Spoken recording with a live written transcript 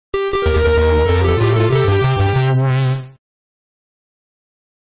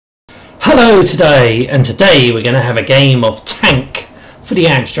Hello today, and today we're going to have a game of Tank for the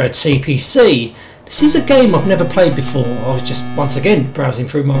Amstrad CPC. This is a game I've never played before. I was just once again browsing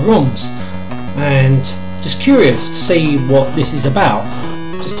through my ROMs and just curious to see what this is about.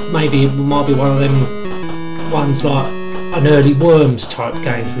 Just maybe it might be one of them ones like an early Worms type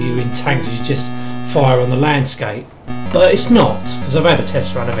games where you're in tanks and you just fire on the landscape. But it's not, because I've had a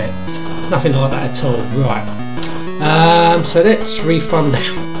test run of it. It's nothing like that at all. Right. So let's refund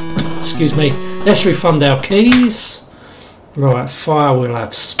excuse me, let's refund our keys. Right, fire will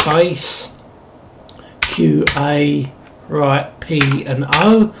have space, Q, A, right, P and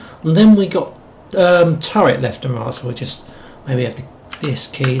O, and then we got turret left and right, so we'll just maybe have this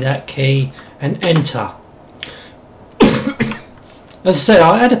key, that key, and enter. As I said,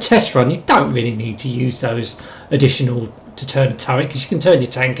 I had a test run. You don't really need to use those additional to turn a turret because you can turn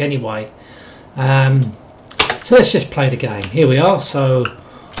your tank anyway. So let's just play the game. Here we are. So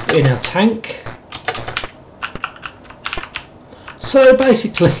in our tank. So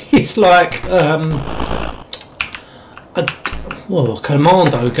basically it's like a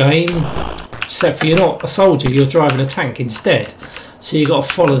commando game, except for you're not a soldier, you're driving a tank instead. So you've got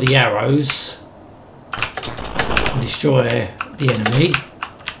to follow the arrows and destroy the enemy.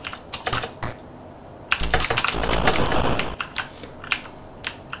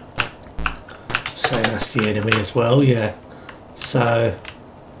 So that's the enemy as well, yeah. So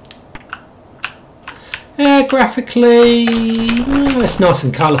yeah, graphically, well, it's nice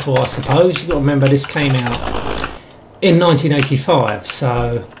and colourful, I suppose. You've got to remember this came out in 1985,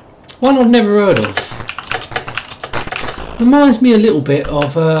 so one I've never heard of. Reminds me a little bit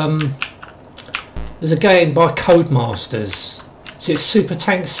of there's a game by Codemasters. It's Super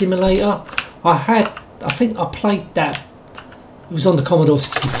Tank Simulator. I think I played that. It was on the Commodore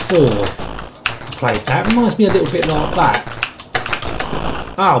 64. I played that. Reminds me a little bit like that.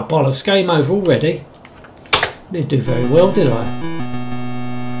 Oh bollocks! Game over already. Didn't do very well, did I?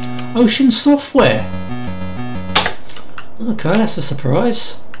 Ocean Software. Okay, that's a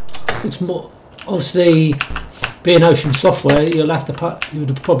surprise. It's more obviously being Ocean Software. You'll have to pay. You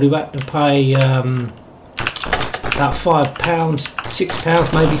would probably have to pay about £5,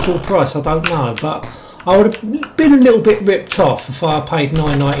 £6, maybe full price. I don't know, but I would have been a little bit ripped off if I paid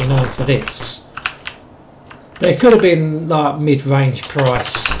 £9.99 for this. But it could have been like mid-range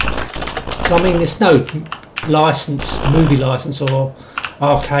price. So, I mean, there's no movie license or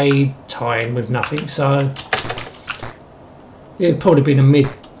arcade tie-in with nothing, so it'd probably been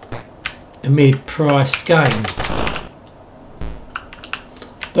a mid-priced game.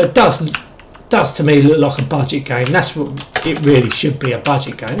 But it does to me look like a budget game. That's what it really should be, a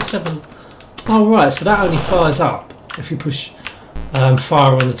budget game. Let's have a, oh right, so that only fires up if you push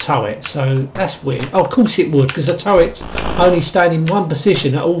fire on the turret, so that's weird. Oh, of course it would, because the turret's only staying in one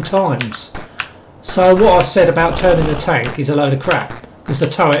position at all times. So what I said about turning the tank is a load of crap, because the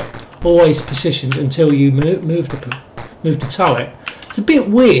turret always positions until you move the turret. It's a bit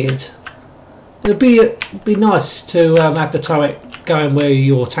weird. It'd be nice to have the turret going where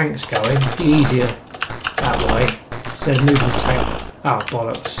your tank's going. It'd be easier that way instead of moving the tank. Oh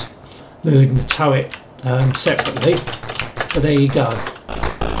bollocks! Moving the turret separately. But there you go.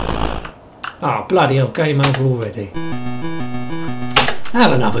 Oh bloody hell! Game over already.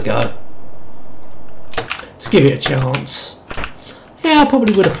 Have another go. Let's give it a chance. Yeah, I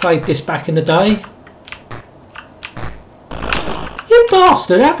probably would have played this back in the day. You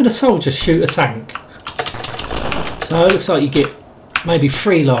bastard! How could a soldier shoot a tank? So it looks like you get maybe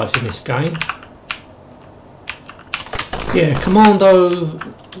 3 lives in this game. Yeah, commando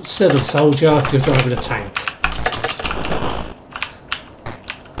instead of soldier, you're driving a tank.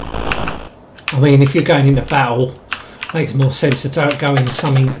 I mean, if you're going into battle, it makes more sense to go in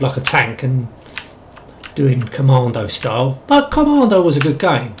something like a tank and doing commando style, but commando was a good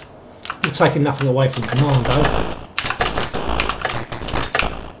game. You're taking nothing away from commando.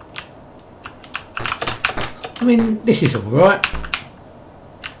 I mean, this is alright.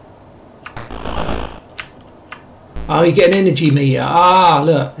 Oh, you get an energy meter. Ah,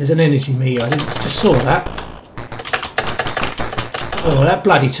 look, there's an energy meter. I just saw that. Oh, that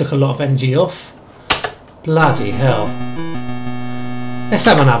bloody took a lot of energy off. Bloody hell. Let's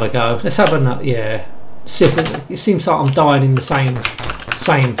have another go. Let's have another, yeah. See if it seems like I'm dying in the same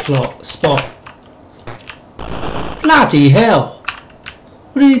spot. Bloody hell!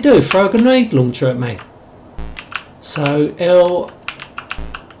 What did he do? Throw a grenade launcher at me? So L.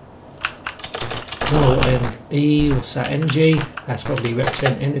 Oh, and E. What's that? Energy. That's probably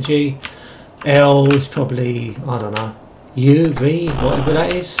represent energy. L is probably, I don't know. U, V, whatever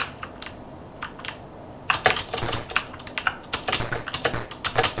that is.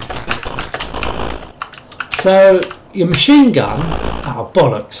 So your machine gun, oh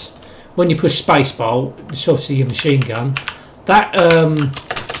bollocks, when you push spacebar, it's obviously your machine gun, that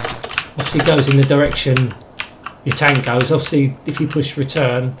obviously goes in the direction your tank goes. Obviously if you push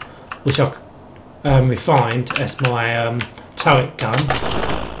return, which I refined as my turret gun,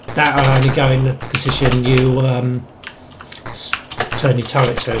 that'll only go in the position you turn your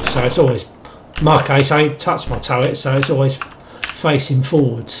turret to. So it's always, in my case I ain't touched my turret, so it's always facing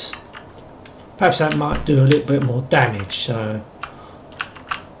forwards. Perhaps that might do a little bit more damage, so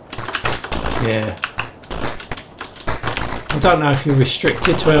yeah. I don't know if you're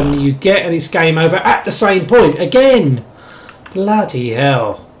restricted to how many you get, and it's game over at the same point again. Bloody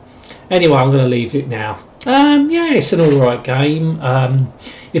hell. Anyway, I'm going to leave it now. Yeah, it's an alright game.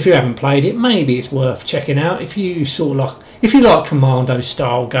 If you haven't played it, maybe it's worth checking out. If you like Commando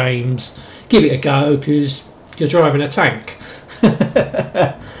style games, give it a go, because you're driving a tank.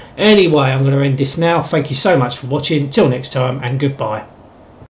 Anyway, I'm going to end this now. Thank you so much for watching. Till next time, and goodbye.